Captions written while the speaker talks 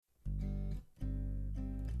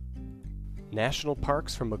National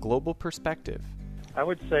Parks from a Global Perspective. I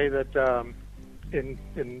would say that in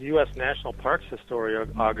U.S. national parks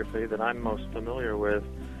historiography that I'm most familiar with,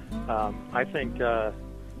 I think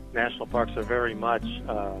national parks are very much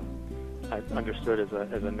understood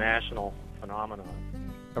as a national phenomenon.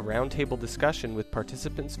 A roundtable discussion with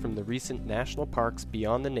participants from the recent National Parks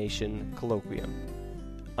Beyond the Nation colloquium.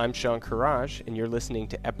 I'm Sean Courage, and you're listening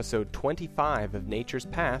to episode 25 of Nature's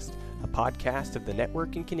Past, a podcast of the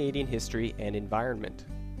Network in Canadian History and Environment.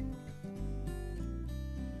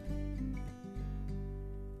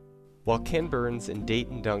 While Ken Burns and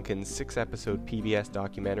Dayton Duncan's 6-episode PBS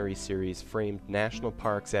documentary series framed national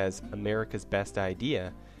parks as America's best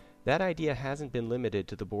idea, that idea hasn't been limited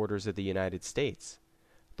to the borders of the United States.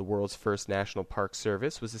 The world's first National Park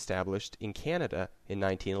Service was established in Canada in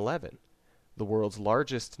 1911. The world's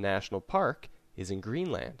largest national park is in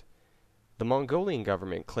Greenland. The Mongolian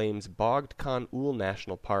government claims Bogd Khan Ul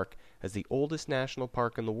National Park as the oldest national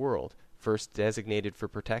park in the world, first designated for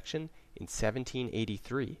protection in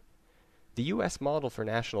 1783. The U.S. model for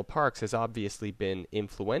national parks has obviously been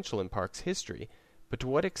influential in parks history, but to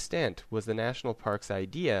what extent was the national parks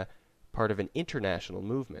idea part of an international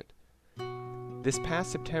movement? This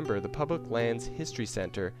past September, the Public Lands History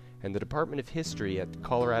Center and the Department of History at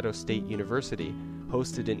Colorado State University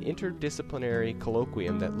hosted an interdisciplinary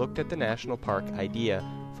colloquium that looked at the national park idea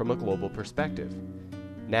from a global perspective.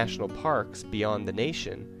 National Parks Beyond the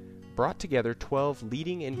Nation brought together 12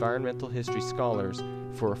 leading environmental history scholars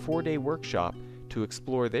for a 4-day workshop to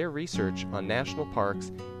explore their research on national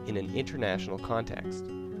parks in an international context.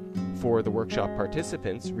 4 of the workshop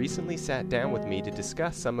participants recently sat down with me to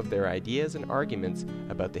discuss some of their ideas and arguments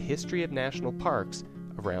about the history of national parks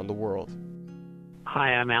around the world.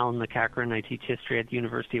 Hi, I'm Alan McCachran. I teach history at the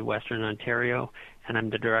University of Western Ontario, and I'm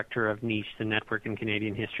the director of NICHE, the Network in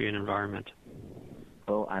Canadian History and Environment.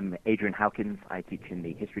 Hello, I'm Adrian Hawkins. I teach in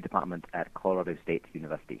the history department at Colorado State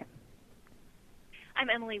University. I'm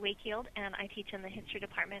Emily Wakefield, and I teach in the history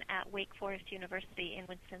department at Wake Forest University in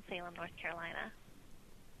Winston-Salem, North Carolina.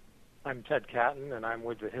 I'm Ted Catton, and I'm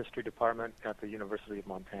with the history department at the University of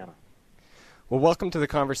Montana. Well, welcome to the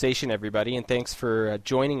conversation, everybody, and thanks for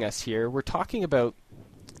joining us here. We're talking about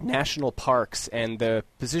national parks and the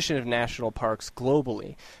position of national parks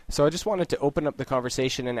globally. So I just wanted to open up the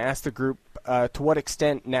conversation and ask the group to what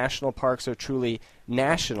extent national parks are truly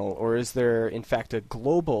national, or is there, in fact, a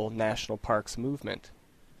global national parks movement?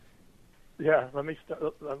 Yeah, let me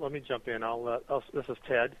jump in. This is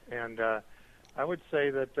Ted, and I would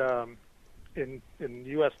say that in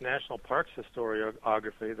U.S. national parks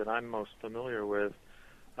historiography that I'm most familiar with,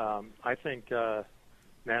 I think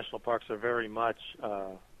national parks are very much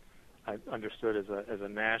understood as a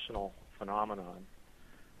national phenomenon.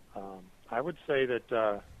 I would say that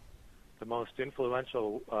the most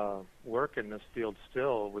influential work in this field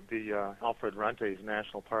still would be Alfred Runte's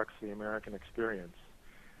National Parks: The American Experience.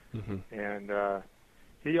 Mm-hmm. And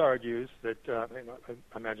he argues that,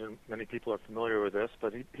 I imagine many people are familiar with this,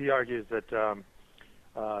 but he argues that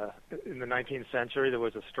in the 19th century there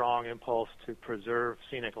was a strong impulse to preserve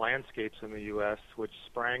scenic landscapes in the U.S., which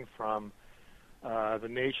sprang from the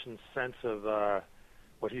nation's sense of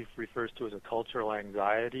what he refers to as a cultural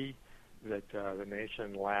anxiety, that the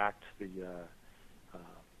nation lacked the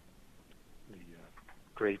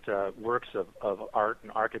great works of art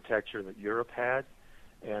and architecture that Europe had.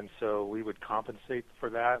 And so we would compensate for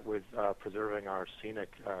that with preserving our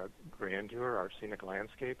scenic grandeur, our scenic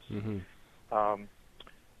landscapes. Mm-hmm.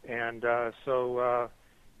 So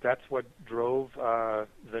that's what drove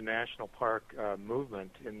the national park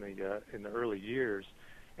movement in the early years.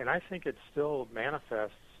 And I think it still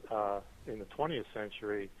manifests in the 20th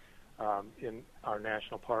century in our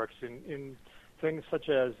national parks in things such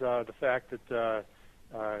as the fact that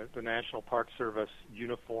the National Park Service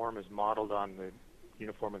uniform is modeled on the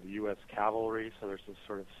uniform of the U.S. Cavalry, so there's this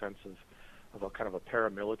sort of sense of a kind of a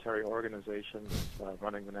paramilitary organization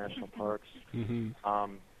running the national parks.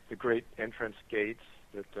 Mm-hmm. The great entrance gates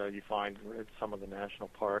that you find at some of the national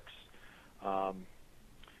parks,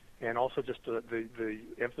 and also just the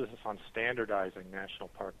emphasis on standardizing national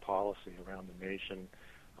park policy around the nation,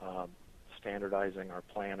 standardizing our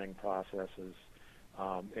planning processes,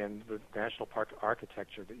 and the national park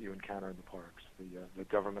architecture that you encounter in the parks, the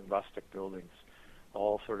government rustic buildings,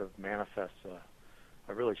 all sort of manifests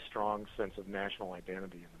a really strong sense of national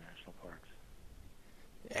identity in the national parks.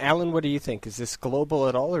 Alan, what do you think? Is this global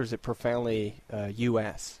at all, or is it profoundly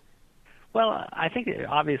U.S.? Well, I think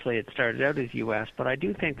obviously it started out as U.S., but I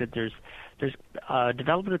do think that there's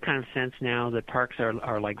developed a kind of sense now that parks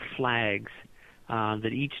are like flags,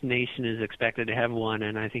 that each nation is expected to have one,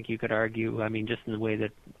 and I think you could argue, I mean, just in the way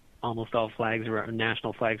that almost all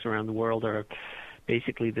national flags around the world are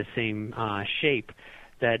basically the same shape,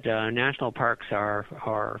 that national parks are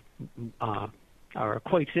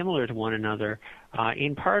quite similar to one another,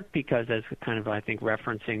 in part because, as kind of, I think,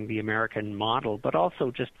 referencing the American model, but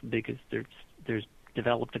also just because there's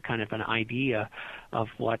developed a kind of an idea of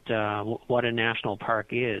what a national park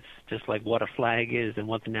is, just like what a flag is and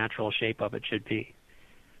what the natural shape of it should be.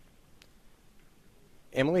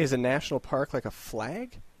 Emily, is a national park like a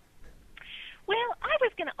flag? Well, I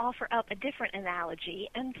was going to offer up a different analogy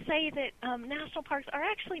and say that national parks are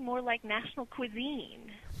actually more like national cuisine,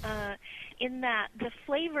 in that the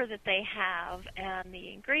flavor that they have and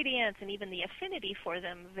the ingredients and even the affinity for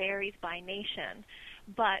them varies by nation,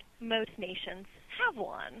 but most nations have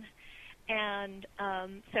one. And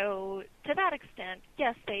so to that extent,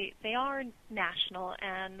 yes, they are national,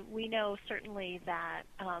 and we know certainly that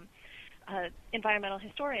environmental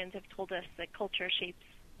historians have told us that culture shapes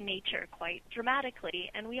nature quite dramatically,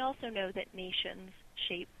 and we also know that nations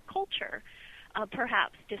shape culture,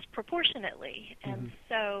 perhaps disproportionately. And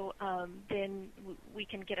so then we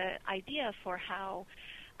can get an idea for how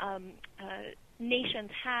nations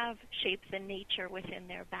have shapes in nature within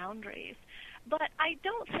their boundaries. But I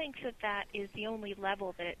don't think that that is the only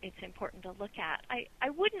level that it's important to look at. I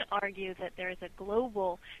wouldn't argue that there is a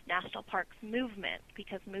global national parks movement,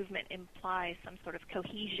 because movement implies some sort of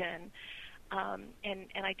cohesion,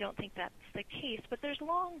 and I don't think that's the case. But there's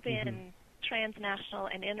long been transnational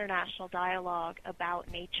and international dialogue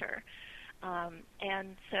about nature.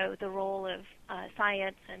 And so the role of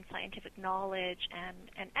science and scientific knowledge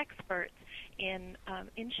and experts in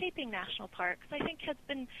shaping national parks, I think, has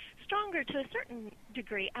been stronger to a certain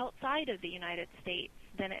degree outside of the United States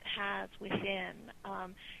than it has within.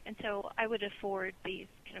 And so I would afford these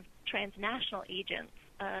kind of transnational agents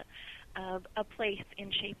a place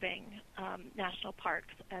in shaping national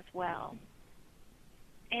parks as well.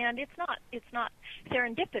 And it's not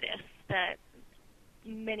serendipitous that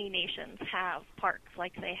many nations have parks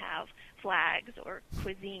like they have flags or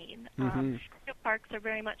cuisine. Parks are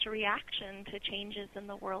very much a reaction to changes in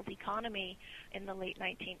the world economy in the late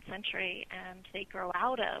 19th century, and they grow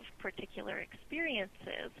out of particular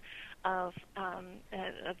experiences of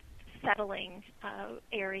settling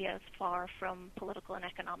areas far from political and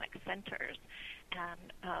economic centers.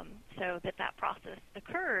 And so that process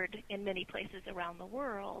occurred in many places around the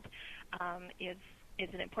world is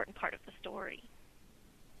an important part of the story.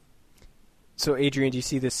 So, Adrian, do you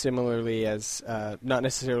see this similarly as not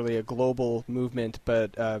necessarily a global movement,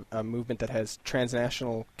 but a movement that has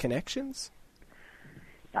transnational connections?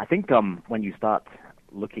 I think when you start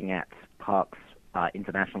looking at parks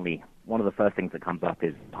internationally, one of the first things that comes up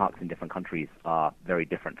is parks in different countries are very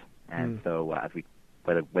different. And so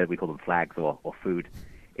whether we call them flags or food,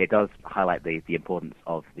 it does highlight the importance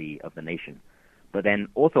of the nation. But then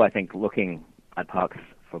also, I think, looking at parks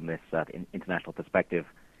from this international perspective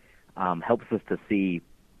helps us to see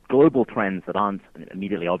global trends that aren't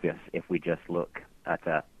immediately obvious if we just look at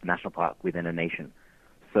a national park within a nation.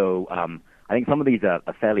 So I think some of these are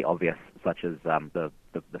fairly obvious, such as the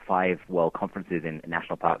 5 world conferences in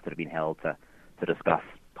national parks that have been held to discuss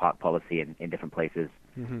park policy in different places.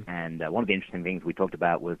 And one of the interesting things we talked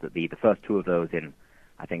about was that the first 2 of those in,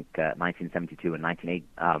 I think, 1962 and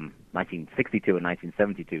 1962 and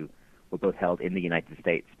 1972 were both held in the United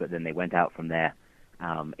States, but then they went out from there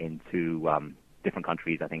into different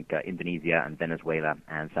countries. I think Indonesia and Venezuela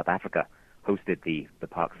and South Africa hosted the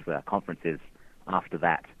parks conferences after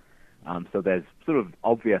that. So there's sort of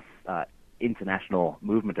obvious international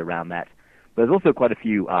movement around that. But there's also quite a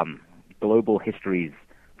few global histories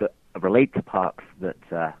that relate to parks that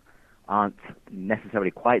aren't necessarily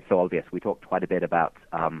quite so obvious. We talked quite a bit about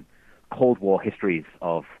Cold War histories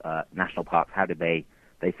of national parks. How did they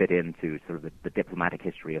fit into sort of the diplomatic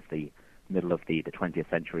history of the middle of the 20th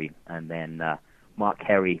century? And then Mark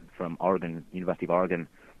Carey from University of Oregon,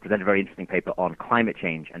 presented a very interesting paper on climate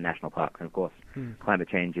change and national parks. And of course, climate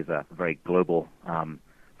change is a very global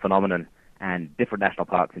phenomenon, and different national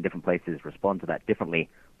parks in different places respond to that differently,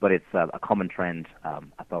 but it's a common trend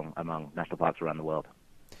among national parks around the world.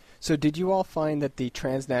 So did you all find that the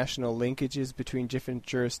transnational linkages between different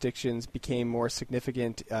jurisdictions became more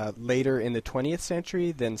significant later in the 20th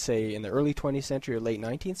century than, say, in the early 20th century or late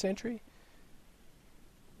 19th century?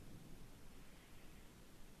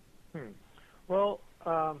 Well,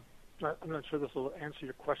 I'm not sure this will answer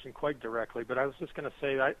your question quite directly, but I was just going to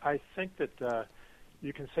say I think that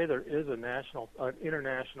you can say there is an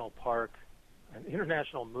international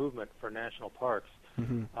movement for national parks,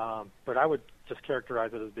 but I would just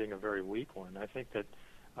characterize it as being a very weak one. I think that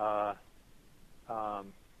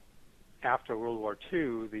after World War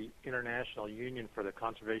II, the International Union for the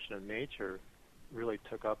Conservation of Nature really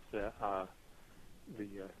took up the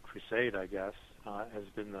crusade, I guess, has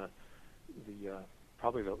been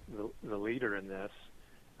probably the leader in this.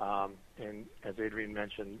 And as Adrienne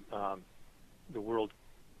mentioned, the World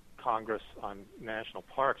Congress on National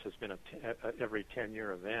Parks has been every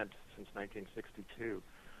 10-year event since 1962.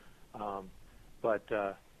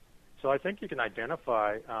 So I think you can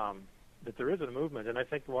identify that there is a movement, and I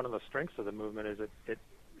think one of the strengths of the movement is it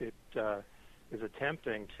is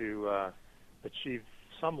attempting to achieve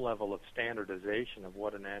some level of standardization of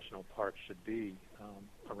what a national park should be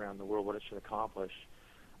around the world, what it should accomplish.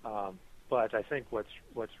 But I think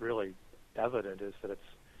what's really evident is that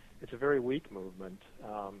it's a very weak movement.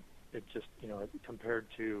 It just, compared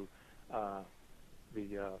to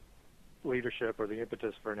the leadership or the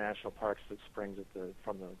impetus for national parks that springs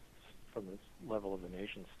from the level of the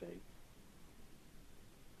nation state.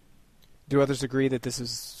 Do others agree that this is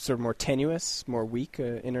sort of more tenuous, more weak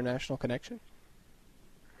international connection?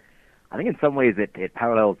 I think in some ways it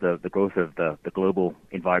parallels the growth of the global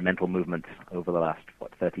environmental movement over the last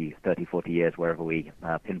 30, 40 years, wherever we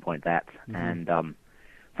pinpoint that. Mm-hmm. And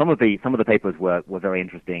some of the papers were very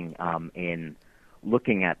interesting in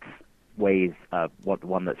looking at ways.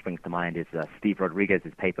 One that springs to mind is Steve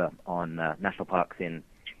Rodriguez's paper on national parks in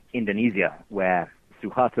Indonesia, where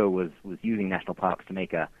Suharto was using national parks to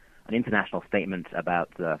make an international statement about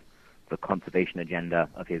the conservation agenda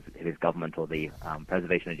of his government, or the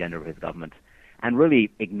preservation agenda of his government, and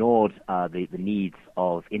really ignored the needs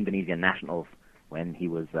of Indonesian nationals when he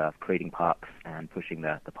was creating parks and pushing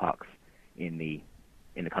the parks in the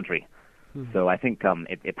country. Mm-hmm. So I think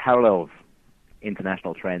it parallels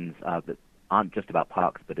international trends that aren't just about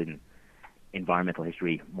parks, but in environmental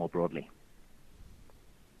history more broadly.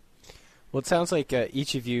 Well, it sounds like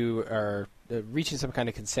each of you are reaching some kind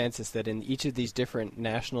of consensus that in each of these different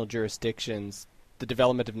national jurisdictions, the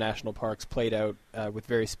development of national parks played out with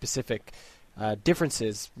very specific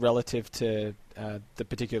differences relative to the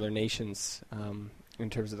particular nations in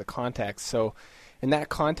terms of the context. So in that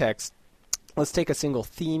context, let's take a single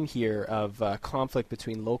theme here of conflict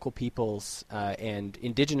between local peoples and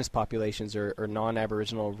indigenous populations or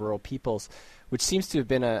non-Aboriginal rural peoples, which seems to have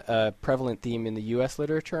been a prevalent theme in the U.S.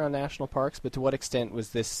 literature on national parks, but to what extent was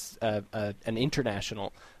this an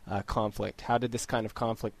international conflict? How did this kind of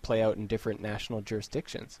conflict play out in different national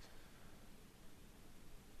jurisdictions?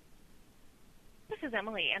 This is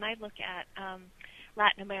Emily, and I look at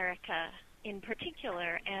Latin America in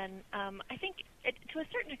particular, and I think to a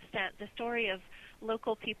certain extent the story of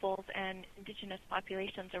local peoples and indigenous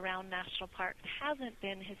populations around national parks hasn't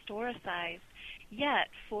been historicized yet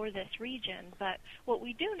for this region, but what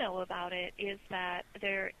we do know about it is that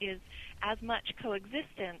there is as much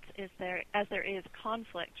coexistence as there is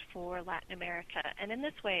conflict for Latin America, and in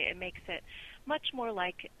this way it makes it much more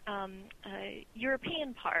like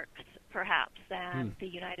European parks perhaps than the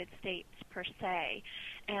United States per se.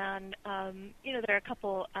 And there are a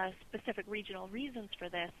couple specific regional reasons for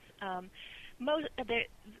this.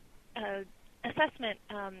 Assessment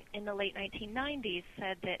in the late 1990s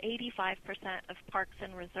said that 85% of parks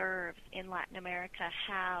and reserves in Latin America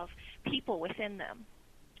have people within them.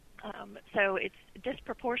 So it's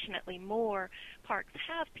disproportionately more parks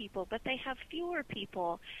have people, but they have fewer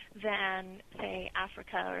people than, say,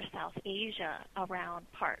 Africa or South Asia around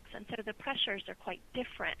parks. And so the pressures are quite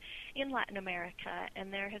different in Latin America,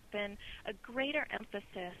 and there has been a greater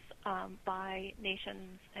emphasis by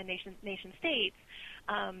nations and nation states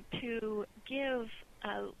to give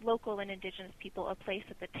local and indigenous people a place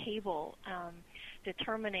at the table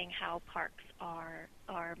determining how parks are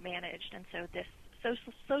managed. And so this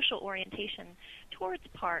social orientation towards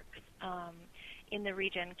parks in the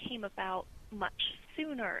region came about much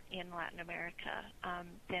sooner in Latin America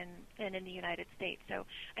than in the United States. So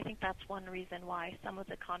I think that's one reason why some of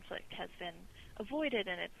the conflict has been avoided,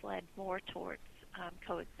 and it's led more towards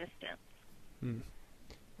coexistence.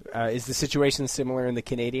 Is the situation similar in the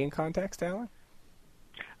Canadian context, Alan?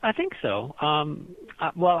 I think so.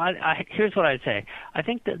 Here's what I'd say. I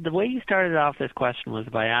think that the way you started off this question was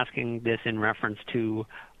by asking this in reference to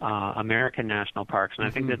American national parks, and I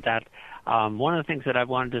think that one of the things that I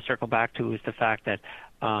wanted to circle back to is the fact that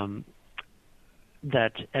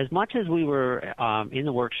that as much as we were in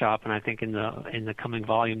the workshop, and I think in the coming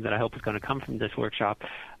volume that I hope is going to come from this workshop,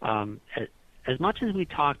 as much as we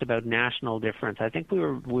talked about national difference, I think we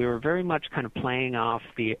were very much kind of playing off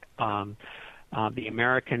the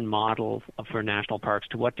American model for national parks.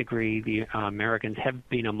 To what degree the Americans have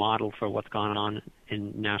been a model for what's gone on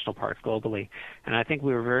in national parks globally. And I think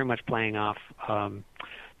we were very much playing off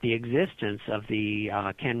the existence of the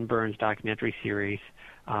Ken Burns documentary series,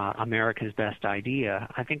 America's Best Idea.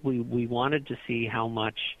 I think we wanted to see how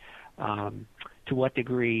much, to what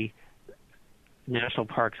degree national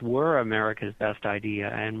parks were America's best idea,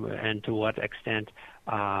 and to what extent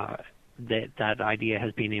that idea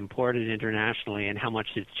has been imported internationally, and how much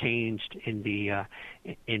it's changed in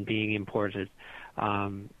being imported.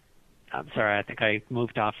 I'm sorry, I think I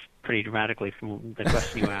moved off pretty dramatically from the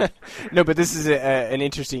question you asked. No, but this is an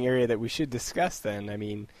interesting area that we should discuss then. I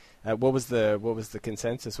mean, what was the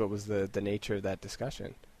consensus? What was the nature of that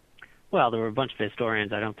discussion? Well, there were a bunch of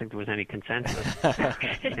historians. I don't think there was any consensus.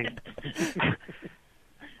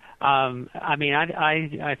 I mean,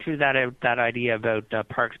 I threw that idea about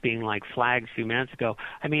parks being like flags a few minutes ago.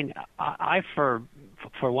 I mean, I for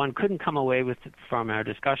one couldn't come away with from our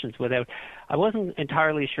discussions without. I wasn't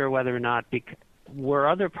entirely sure whether or not did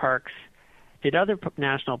other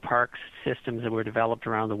national parks systems that were developed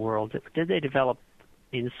around the world, did they develop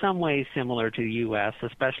in some ways similar to the U.S.,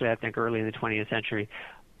 especially I think early in the 20th century,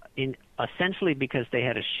 essentially because they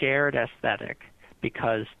had a shared aesthetic.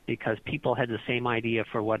 Because people had the same idea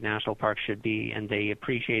for what national parks should be, and they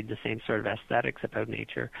appreciated the same sort of aesthetics about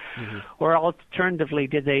nature. Mm-hmm. Or alternatively,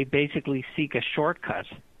 did they basically seek a shortcut?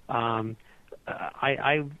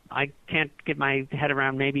 I can't get my head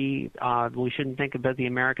around. Maybe we shouldn't think about the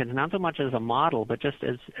Americans not so much as a model, but just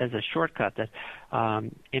as a shortcut. That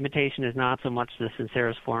imitation is not so much the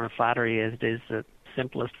sincerest form of flattery as it is the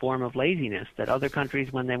simplest form of laziness. That other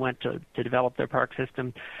countries, when they went to develop their park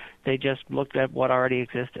system, they just looked at what already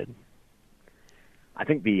existed. I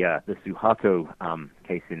think the Suharto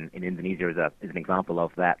case in Indonesia is an example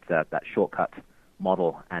of that shortcut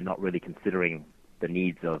model, and not really considering the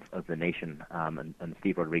needs of the nation. And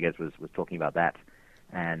Steve Rodriguez was talking about that,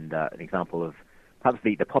 and an example of perhaps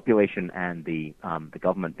the population and the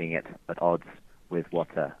government being at odds with what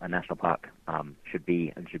a national park should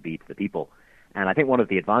be to the people. And I think one of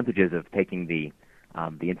the advantages of taking the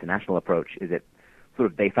international approach is it sort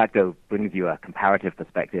of de facto brings you a comparative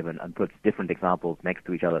perspective and puts different examples next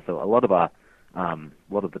to each other. So a lot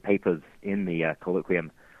of the papers in the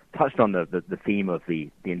colloquium touched on the theme of the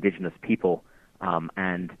indigenous people,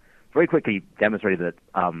 and very quickly demonstrated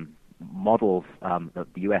that models, the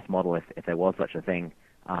U.S. model, if there was such a thing,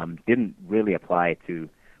 didn't really apply to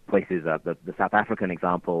places. The South African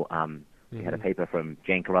example. We had a paper from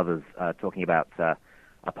Jane Carruthers talking about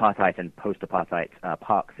apartheid and post-apartheid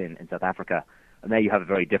parks in South Africa, and there you have a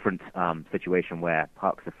very different situation where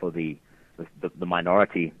parks are for the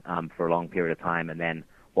minority for a long period of time, and then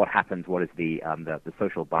what happens? What is the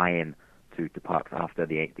social buy-in to parks after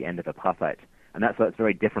the end of apartheid? And that's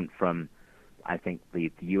very different from, I think, the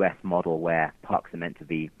U.S. model, where parks are meant to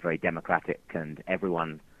be very democratic and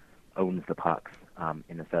everyone owns the parks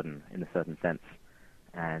in a certain sense.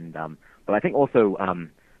 And but I think also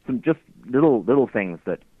some just little things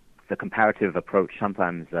that the comparative approach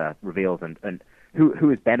sometimes reveals, and who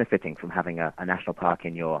is benefiting from having a national park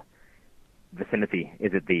in your vicinity?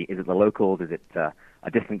 Is it the locals? Is it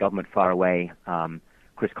a distant government far away?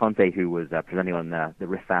 Chris Conte, who was presenting on the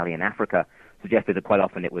Rift Valley in Africa, suggested that quite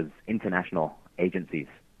often it was international agencies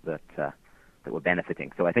that were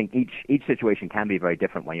benefiting. So I think each situation can be very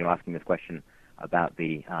different when you're asking this question about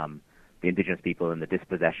the indigenous people and the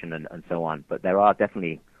dispossession and so on. But there are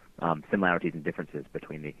definitely similarities and differences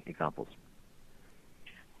between the examples.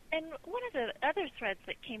 And one of the other threads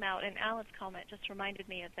that came out in Alan's comment just reminded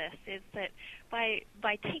me of this, is that by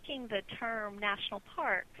taking the term national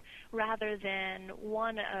park rather than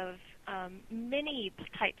one of many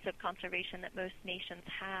types of conservation that most nations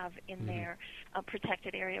have in their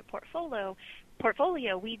protected area portfolio,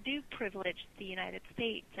 we do privilege the United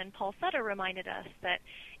States. And Paul Sutter reminded us that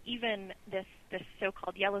even this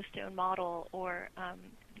so-called Yellowstone model, or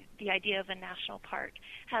the idea of a national park,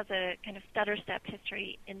 has a kind of stutter step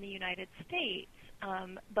history in the United States.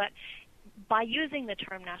 But by using the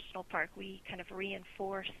term national park, we kind of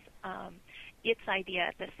reinforce its idea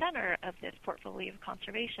at the center of this portfolio of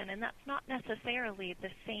conservation, and that's not necessarily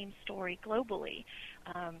the same story globally.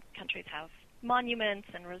 Countries have monuments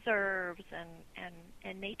and reserves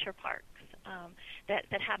and nature parks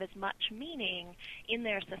that have as much meaning in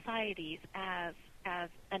their societies as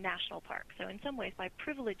a national park. So in some ways, by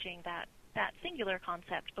privileging that singular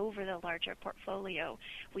concept over the larger portfolio,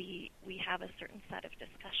 we have a certain set of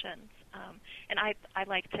discussions. And I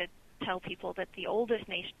like to tell people that the oldest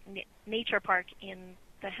nature park in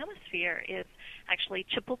the hemisphere is actually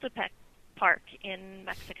Chapultepec Park in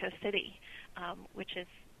Mexico City, which is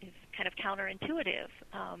kind of counterintuitive,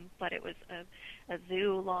 but it was a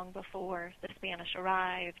zoo long before the Spanish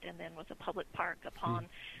arrived, and then was a public park upon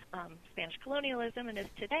Spanish colonialism, and is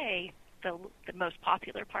today the most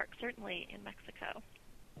popular park, certainly in Mexico.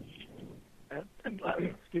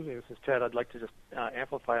 Excuse me, this is Ted. I'd like to just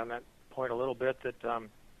amplify on that point a little bit. That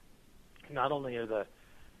not only are the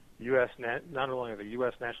U.S.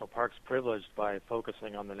 national parks privileged by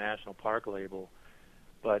focusing on the national park label,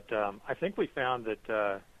 but I think we found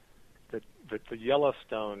that the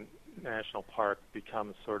Yellowstone National Park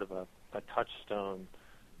becomes sort of a touchstone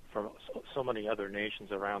for so many other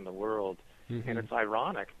nations around the world, and it's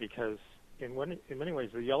ironic because in many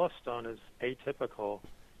ways the Yellowstone is atypical,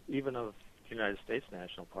 even of United States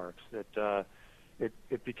national parks. That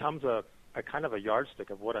it becomes a kind of a yardstick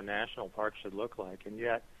of what a national park should look like, and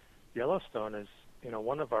yet Yellowstone is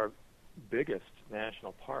one of our biggest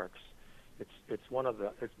national parks. It's one of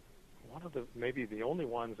the maybe the only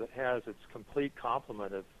ones that has its complete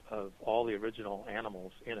complement of all the original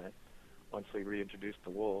animals in it. Once we reintroduce the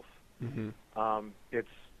wolf,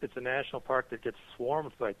 it's a national park that gets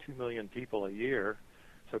swarmed by 2 million people a year.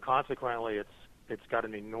 So consequently, it's got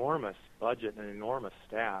an enormous budget and an enormous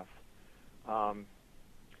staff.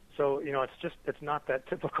 So it's not that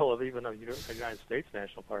typical of even a United States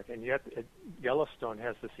national park, and yet Yellowstone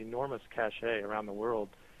has this enormous cachet around the world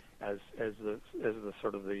as the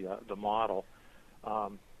sort of the model.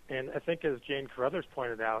 And I think, as Jane Carruthers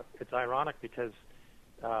pointed out, it's ironic because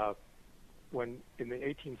when in the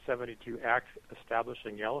 1872 Act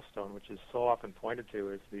establishing Yellowstone, which is so often pointed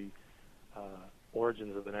to as the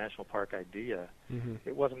origins of the national park idea,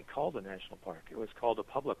 it wasn't called a national park. It was called a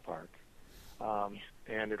public park.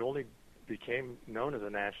 And it only became known as a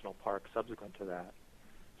national park subsequent to that.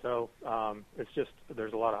 So it's just,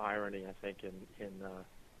 there's a lot of irony, I think, in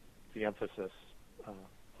the emphasis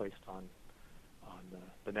placed on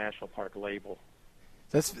the national park label.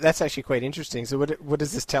 That's actually quite interesting. So what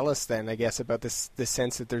does this tell us then, I guess, about this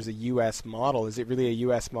sense that there's a U.S. model? Is it really a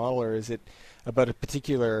U.S. model, or is it about a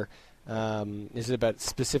particular is it about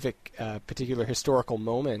specific particular historical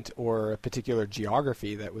moment or a particular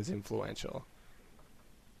geography that was influential?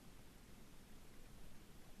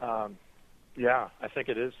 Yeah, I think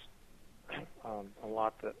it is a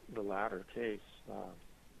lot the latter case.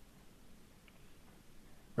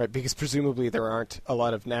 Right, because presumably there aren't a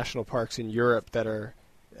lot of national parks in Europe that are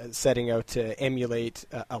setting out to emulate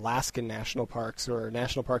Alaskan national parks or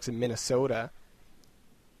national parks in Minnesota.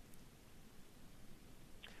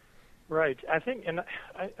 Right. I think, and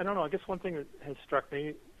I don't know, I guess one thing that has struck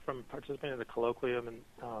me from participating in the colloquium and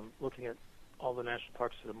looking at all the national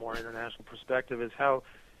parks at a more international perspective is how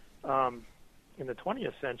in the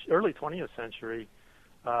early 20th century,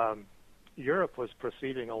 Europe was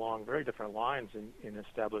proceeding along very different lines in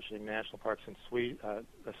establishing national parks. In a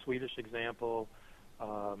Swedish example,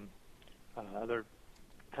 other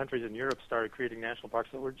countries in Europe started creating national parks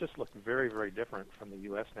that were just looked very, very different from the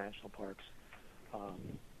U.S. national parks.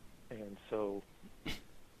 And so,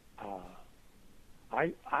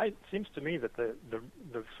 it seems to me that the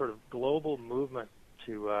sort of global movement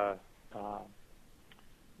to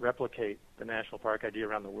replicate the national park idea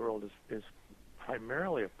around the world is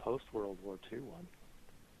primarily a post-World War II one.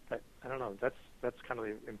 I don't know. That's kind of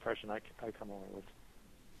the impression I come away with.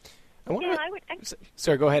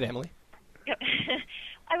 Sorry, go ahead, Emily. Yep.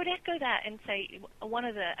 I would echo that and say one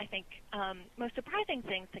of the, I think, most surprising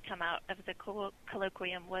things to come out of the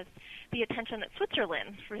colloquium was the attention that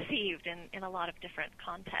Switzerland received in a lot of different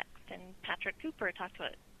contexts. And Patrick Cooper talked to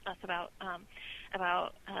us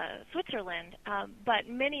about Switzerland, but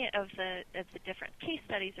many of the different case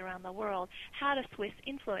studies around the world had a Swiss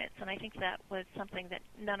influence, and I think that was something that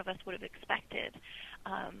none of us would have expected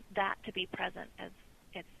that to be present, as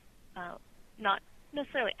it's not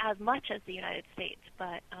necessarily as much as the United States,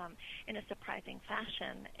 but in a surprising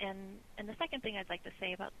fashion. And the second thing I'd like to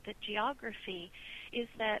say about the geography is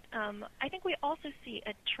that I think we also see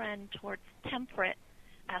a trend towards temperate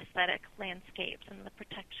aesthetic landscapes and the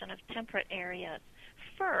protection of temperate areas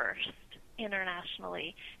first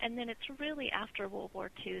internationally, and then it's really after World War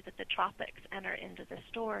II that the tropics enter into the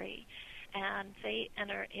story, and they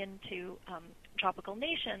enter into tropical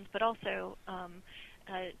nations, but also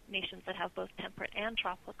nations that have both temperate and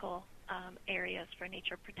tropical areas for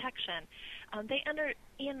nature protection. They enter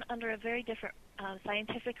in under a very different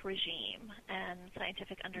scientific regime and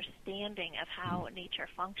scientific understanding of how nature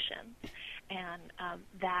functions, and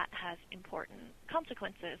that has important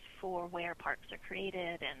consequences for where parks are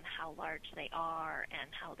created and how large they are and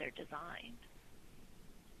how they're designed.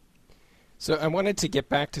 So I wanted to get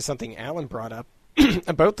back to something Alan brought up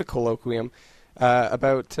about the colloquium.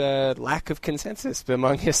 about lack of consensus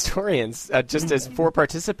among historians. Just as 4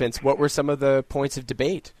 participants, what were some of the points of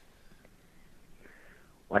debate?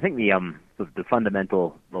 Well, I think the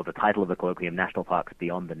fundamental, or the title of the colloquium, National Parks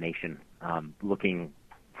Beyond the Nation, looking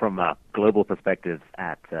from a global perspective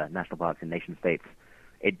at national parks in nation states,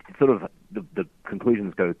 it sort of, the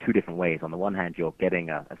conclusions go 2 different ways. On the one hand, you're getting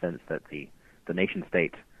a sense that the nation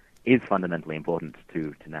state is fundamentally important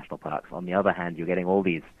to national parks. On the other hand, you're getting all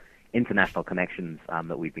these international connections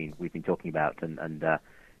that we've been talking about and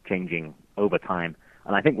changing over time.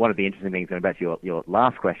 And I think one of the interesting things, going back to your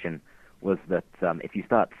last question, was that if you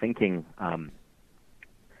start thinking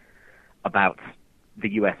about the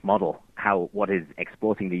U.S. model, what is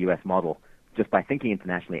exporting the U.S. model, just by thinking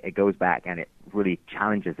internationally, it goes back and it really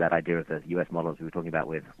challenges that idea of the U.S. model as we were talking about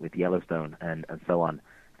with Yellowstone and so on.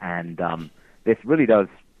 And this really does,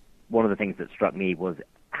 one of the things that struck me was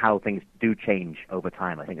how things do change over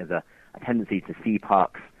time. I think there's a tendency to see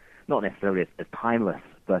parks not necessarily as timeless,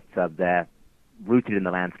 but they're rooted in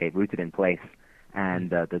the landscape, rooted in place, and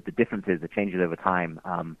the differences, the changes over time,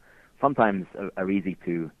 sometimes are easy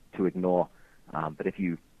to ignore. But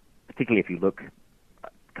particularly if you look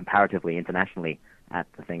comparatively internationally at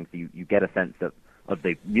the things, you get a sense of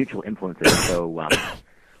the mutual influences. So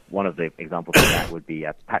one of the examples of that would be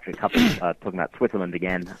Patrick Cuppen talking about Switzerland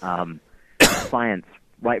again. Science,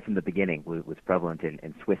 right from the beginning, was prevalent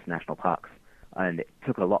in Swiss national parks, and it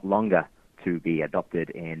took a lot longer to be adopted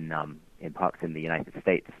in parks in the United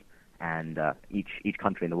States. And each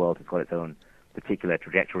country in the world has got its own particular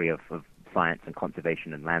trajectory of science and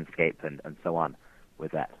conservation and landscape and so on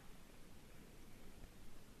with that.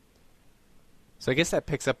 So I guess that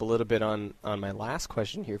picks up a little bit on my last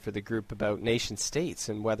question here for the group about nation states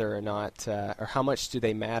and whether or not, or how much do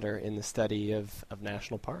they matter in the study of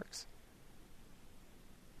national parks?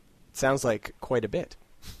 It sounds like quite a bit.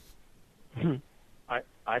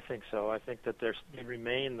 I think so. I think that they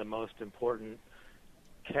remain the most important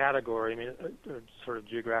category, sort of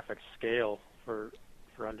geographic scale for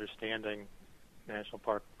understanding national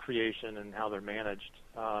park creation and how they're managed.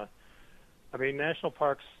 National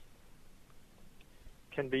parks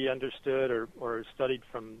can be understood or studied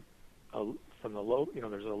from the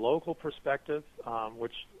there's a local perspective,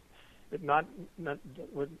 which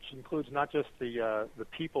includes not just the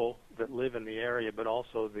people that live in the area, but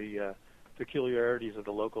also the peculiarities of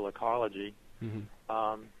the local ecology.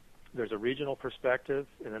 Mm-hmm. There's a regional perspective,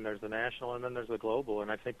 and then there's the national, and then there's the global, and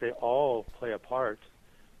I think they all play a part.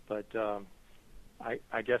 But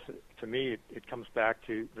I guess to me it comes back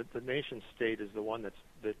to the nation state is the one that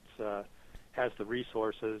has the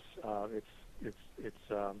resources. It's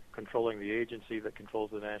controlling the agency that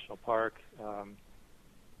controls the national park,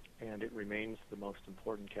 and it remains the most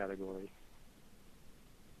important category.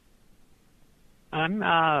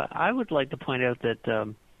 I would like to point out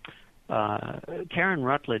that Karen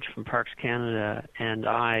Rutledge from Parks Canada and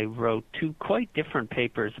I wrote 2 quite different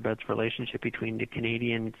papers about the relationship between the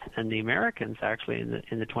Canadians and the Americans, actually,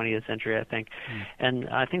 in the 20th century, I think. And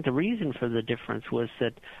I think the reason for the difference was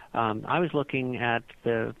that I was looking at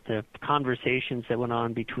the conversations that went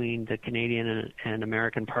on between the Canadian and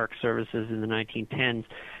American Park Services in the 1910s,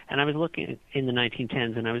 and I was looking in the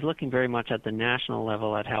 1910s, and I was looking very much at the national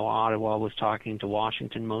level, at how Ottawa was talking to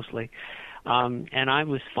Washington mostly. And I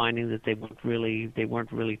was finding that they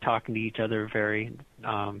weren't really talking to each other very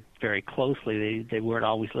closely. They weren't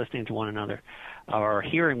always listening to one another, or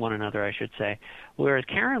hearing one another, I should say. Whereas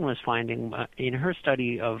Karen was finding in her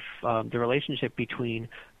study of the relationship between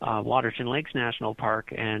Waterton Lakes National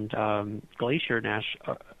Park and Glacier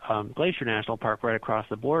National Park right across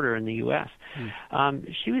the border in the U.S.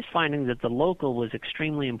 She was finding that the local was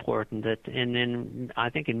extremely important. And then I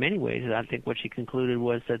think in many ways, I think what she concluded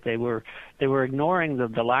was that they were ignoring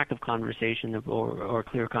the lack of conversation or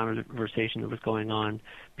clear conversation that was going on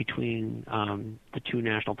between the 2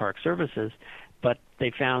 national park services, but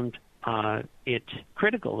they found it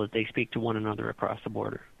critical that they speak to one another across the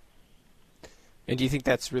border. And do you think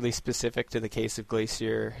that's really specific to the case of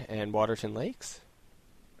Glacier and Waterton Lakes?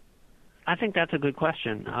 I think that's a good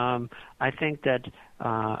question. I think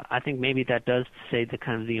maybe that does say the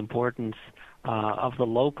kind of the importance of the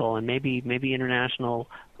local, and maybe international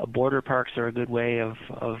border parks are a good way of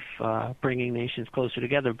bringing nations closer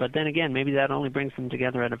together. But then again, maybe that only brings them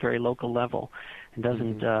together at a very local level and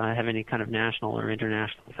doesn't have any kind of national or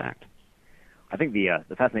international effect. I think the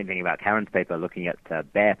fascinating thing about Karen's paper, looking at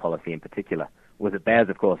bear policy in particular, was that bears,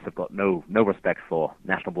 of course, have got no respect for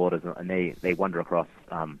national borders, and they wander across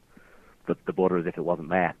the border as if it wasn't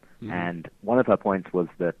there. Mm-hmm. And one of her points was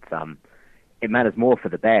that it matters more for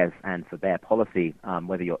the bears and for bear policy,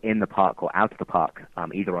 whether you're in the park or out of the park,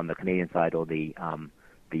 either on the Canadian side or the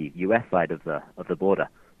U.S. side of the border.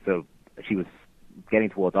 So she was getting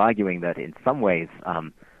towards arguing that in some ways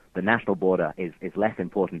the national border is less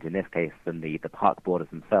important in this case than the park borders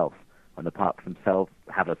themselves, and the parks themselves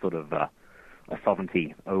have a sort of a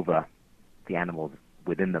sovereignty over the animals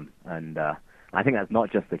within them. And I think that's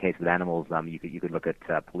not just the case with animals. You could look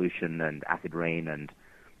at pollution and acid rain and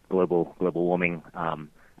global warming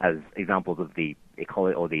as examples of the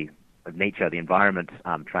ecology or of nature, the environment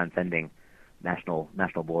transcending national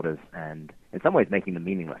borders, and in some ways making them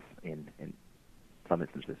meaningless in some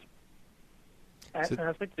instances. And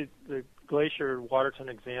I think the Glacier Waterton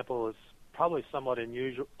example is probably somewhat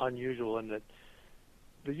unusual in that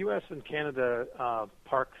the U.S. and Canada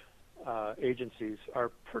park agencies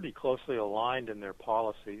are pretty closely aligned in their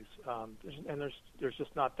policies, and there's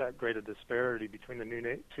just not that great a disparity between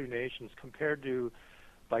the two nations compared to,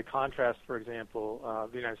 by contrast, for example,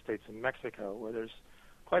 the United States and Mexico, where there's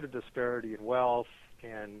quite a disparity in wealth,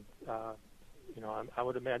 and I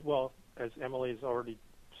would imagine, well, as Emily has already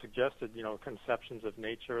suggested, conceptions of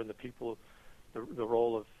nature and the people, the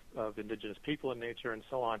role of indigenous people in nature, and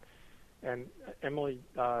so on. And Emily,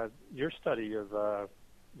 your study of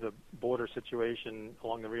the border situation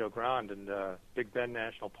along the Rio Grande and Big Bend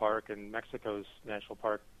National Park and Mexico's national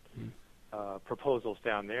park proposals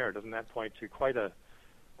down there, doesn't that point to quite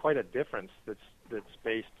a difference that's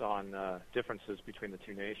based on differences between the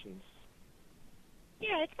two nations?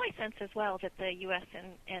 Yeah, it's my sense as well that the U.S.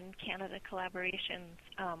 and Canada collaborations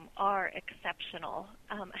are exceptional.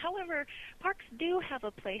 However, parks do have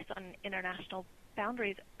a place on international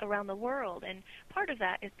boundaries around the world, and part of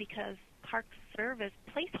that is because parks serve as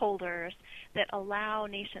placeholders that allow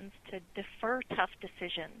nations to defer tough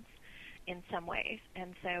decisions in some ways.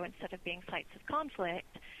 And so instead of being sites of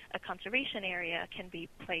conflict, a conservation area can be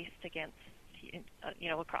placed against,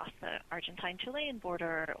 across the Argentine-Chilean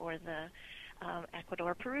border or the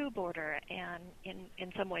Ecuador-Peru border, and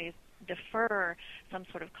in some ways defer some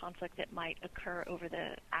sort of conflict that might occur over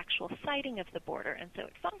the actual siting of the border. And so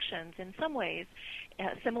it functions in some ways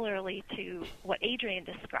similarly to what Adrian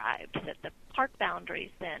described, that the park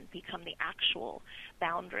boundaries then become the actual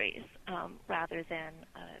boundaries rather than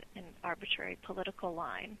an arbitrary political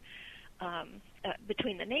line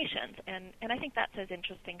between the nations. And I think that says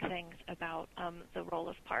interesting things about the role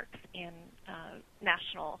of parks in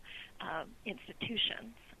national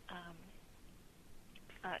institutions.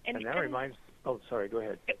 And that reminds. Oh, sorry. Go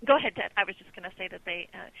ahead. Go ahead, Ted. I was just going to say that they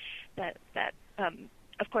that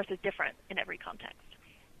of course is different in every context.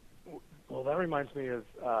 Well, that reminds me of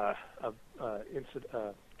a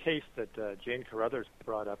case that Jane Carruthers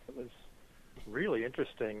brought up. It was really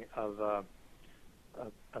interesting of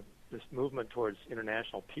this movement towards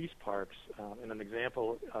international peace parks, and an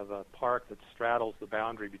example of a park that straddles the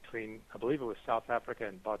boundary between, I believe it was South Africa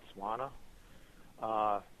and Botswana,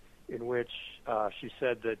 in which she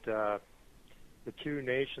said that the two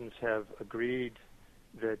nations have agreed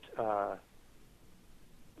that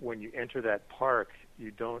when you enter that park,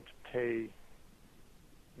 you don't pay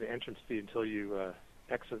the entrance fee until you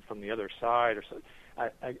exit from the other side. Or so.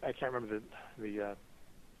 I can't remember the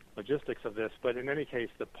logistics of this, but in any case,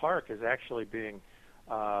 the park is actually being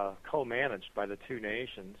co-managed by the two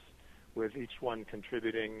nations, with each one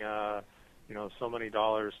contributing, so many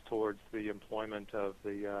dollars towards the employment of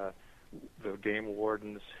the game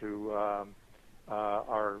wardens who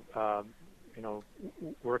are,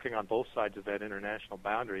 working on both sides of that international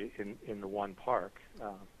boundary in the one park.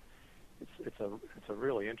 It's a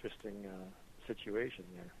really interesting situation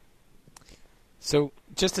there. So,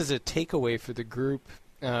 just as a takeaway for the group,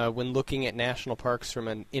 when looking at national parks from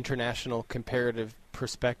an international comparative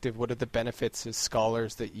perspective, what are the benefits as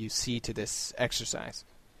scholars that you see to this exercise?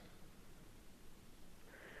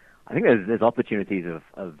 I think there's opportunities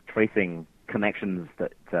of tracing connections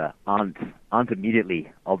that aren't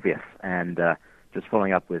immediately obvious. And just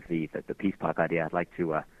following up with the Peace Park idea, I'd like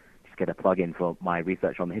to just get a plug in for my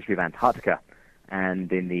research on the history of Antarctica.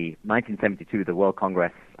 And in the 1972, the World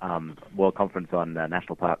Congress, World Conference on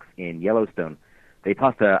National Parks in Yellowstone, they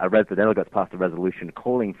passed the delegates passed a resolution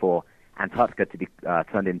calling for Antarctica to be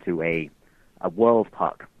turned into a world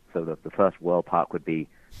park. So the first world park would be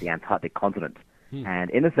the Antarctic continent. And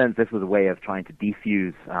in a sense, this was a way of trying to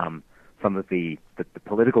defuse some of the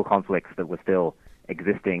political conflicts that were still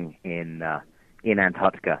existing in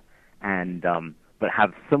Antarctica, and but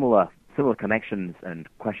have similar connections and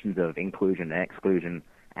questions of inclusion and exclusion,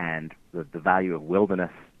 and the value of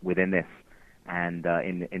wilderness within this. And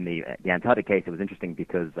in the Antarctic case, it was interesting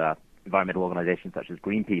because environmental organizations such as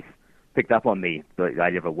Greenpeace picked up on the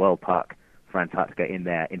idea of a world park for Antarctica in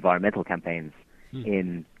their environmental campaigns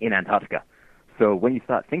in Antarctica. So when you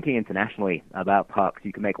start thinking internationally about parks,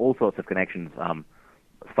 you can make all sorts of connections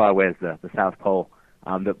as far away as the South Pole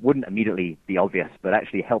that wouldn't immediately be obvious, but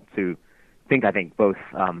actually help to think, I think, both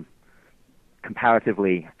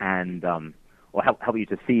comparatively and or help you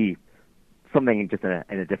to see something just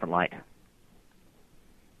in a different light.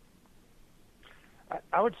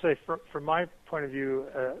 I would say, from my point of view,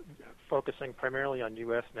 focusing primarily on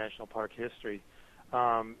U.S. national park history,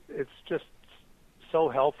 it's just so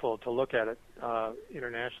helpful to look at it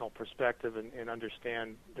international perspective and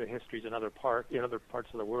understand the histories in other parts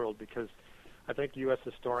of the world, because I think U.S.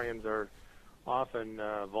 historians are often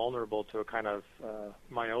vulnerable to a kind of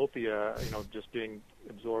myopia, just being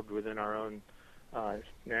absorbed within our own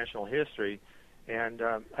national history. And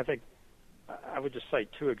I think I would just cite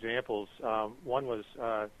two examples. One was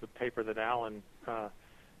the paper that Alan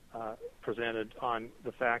presented on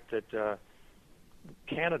the fact that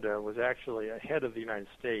Canada was actually ahead of the United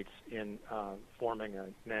States in forming a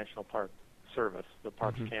national park service, the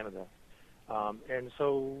Parks Canada. And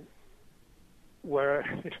so where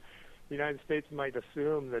the United States might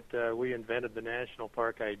assume that we invented the national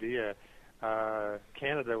park idea,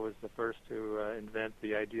 Canada was the first to invent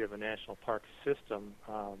the idea of a national park system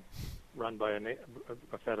run by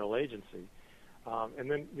a federal agency.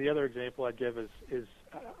 And then the other example I'd give is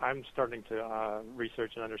I'm starting to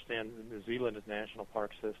research and understand the New Zealand national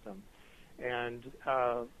park system, and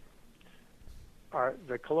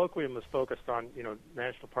the colloquium was focused on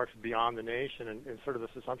national parks beyond the nation, and sort of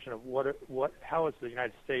this assumption of how has the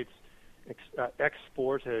United States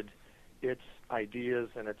exported its ideas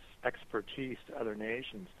and its expertise to other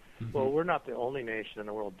nations. Well, we're not the only nation in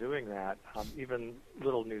the world doing that. Even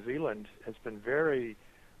little New Zealand has been very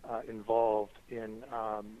involved in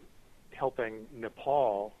helping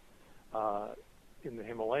Nepal in the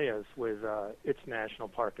Himalayas with its national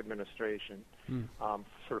park administration, sort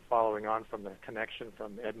of following on from the connection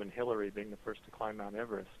from Edmund Hillary being the first to climb Mount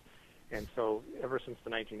Everest. And so ever since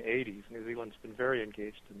the 1980s, New Zealand's been very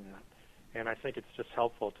engaged in that. And I think it's just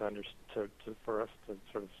helpful for us to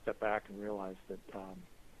sort of step back and realize that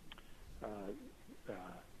the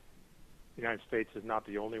United States is not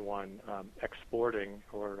the only one exporting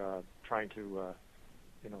or trying to,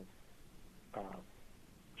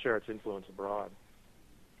 share its influence abroad.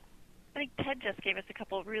 I think Ted just gave us a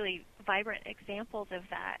couple of really vibrant examples of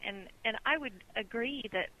that, and I would agree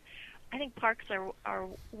that I think parks are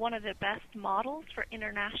one of the best models for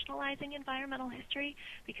internationalizing environmental history,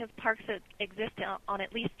 because parks exist on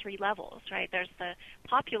at least three levels, right? There's the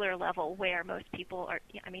popular level where most people are,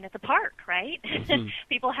 it's a park, right?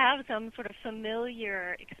 People have some sort of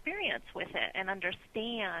familiar experience with it and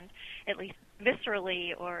understand, at least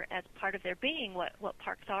viscerally or as part of their being, what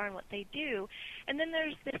parks are and what they do. And then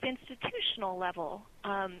there's this institutional level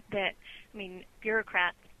that,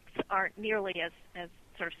 bureaucrats aren't nearly as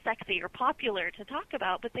sort of sexy or popular to talk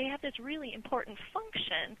about, but they have this really important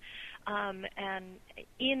function and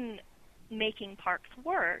in making parks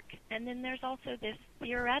work. And then there's also this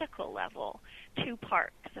theoretical level to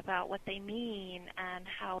parks about what they mean and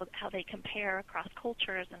how they compare across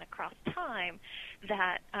cultures and across time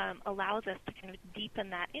that allows us to kind of deepen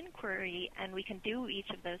that inquiry, and we can do each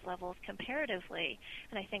of those levels comparatively,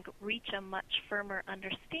 and I think reach a much firmer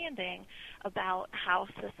understanding about how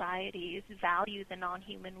societies value the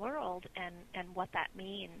non-human world and what that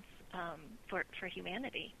means for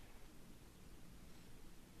humanity.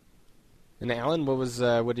 And Alan,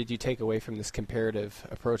 what did you take away from this comparative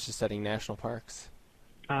approach to studying national parks?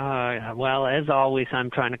 Well, as always, I'm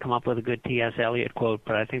trying to come up with a good T.S. Eliot quote,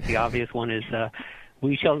 but I think the obvious one is,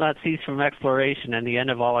 we shall not cease from exploration, and the end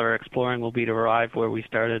of all our exploring will be to arrive where we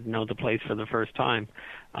started and know the place for the first time.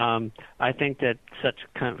 I think that such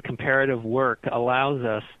comparative work allows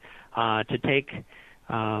us to take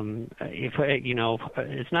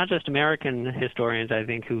it's not just American historians, I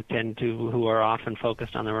think, who are often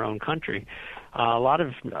focused on their own country. A lot of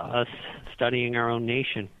us studying our own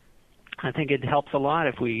nation. I think it helps a lot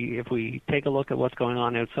if we take a look at what's going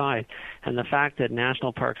on outside, and the fact that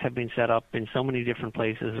national parks have been set up in so many different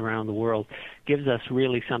places around the world gives us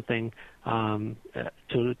really something to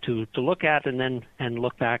look at, and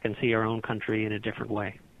look back and see our own country in a different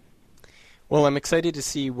way. Well, I'm excited to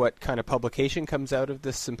see what kind of publication comes out of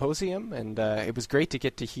this symposium, and it was great to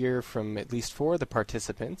get to hear from at least four of the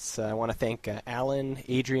participants. I want to thank Alan,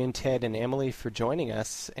 Adrian, Ted, and Emily for joining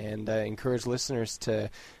us, and encourage listeners to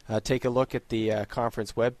take a look at the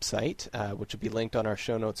conference website, which will be linked on our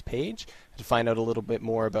show notes page, to find out a little bit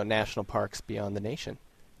more about national parks beyond the nation.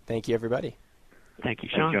 Thank you, everybody. Thank you,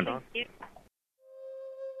 Sean. Thank you.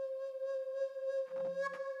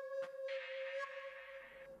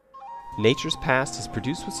 Nature's Past is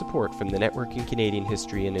produced with support from the Network in Canadian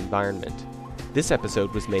History and Environment. This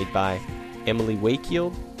episode was made by Emily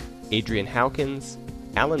Wakefield, Adrian Howkins,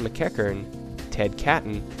 Alan McEachern, Ted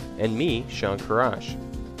Catton, and me, Sean Courage.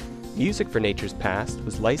 Music for Nature's Past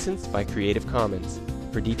was licensed by Creative Commons.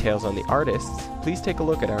 For details on the artists, please take a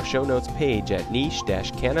look at our show notes page at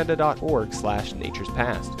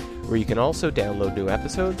niche-canada.org/naturespast, where you can also download new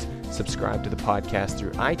episodes, subscribe to the podcast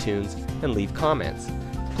through iTunes, and leave comments.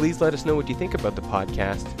 Please let us know what you think about the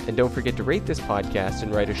podcast, and don't forget to rate this podcast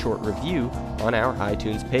and write a short review on our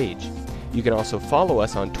iTunes page. You can also follow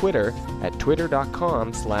us on Twitter at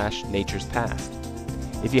twitter.com/naturespast.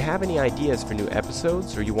 If you have any ideas for new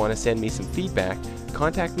episodes or you want to send me some feedback,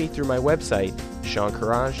 contact me through my website,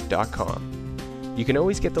 seancourage.com. You can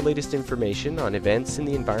always get the latest information on events in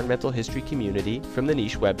the environmental history community from the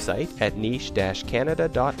Niche website at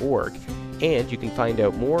niche-canada.org, and you can find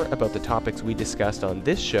out more about the topics we discussed on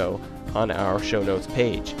this show on our show notes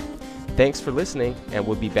page. Thanks for listening, and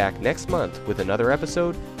we'll be back next month with another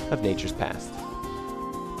episode of Nature's Past.